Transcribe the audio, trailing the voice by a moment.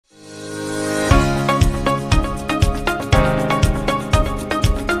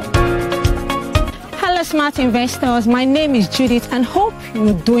smart investors. My name is Judith and hope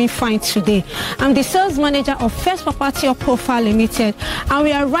you're doing fine today. I'm the sales manager of First Property of Profile Limited, and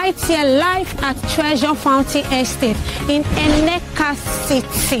we are right here live at Treasure Fountain Estate in Nneka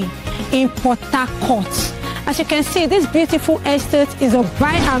City in Port Harcourt. As you can see, this beautiful estate is a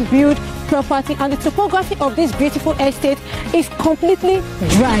buy and build property, and the topography of this beautiful estate is completely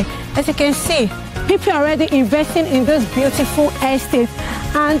dry. As you can see, people are already investing in this beautiful estate,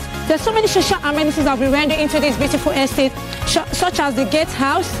 and there's so many social amenities that we render into this beautiful estate, such as the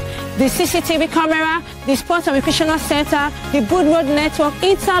gatehouse, the CCTV camera, the sports and recreational center, the good road network,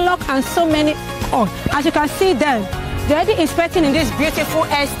 interlock, and so many more. As you can see there, they're already inspecting in this beautiful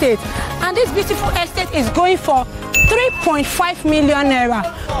estate, and this beautiful estate is going for 3.5 million naira.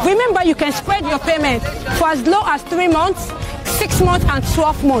 Remember, you can spread your payment for as low as 3 months, 6 months, and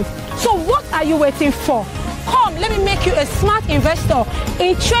 12 months. So what are you waiting for? Come, let me make you a smart investor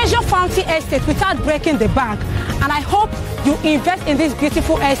in Treasure Fountain Estate without breaking the bank. And I hope you invest in this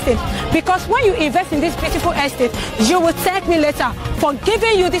beautiful estate, because when you invest in this beautiful estate, you will thank me later for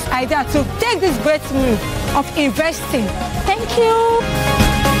giving you this idea to take this great move of investing. Thank you.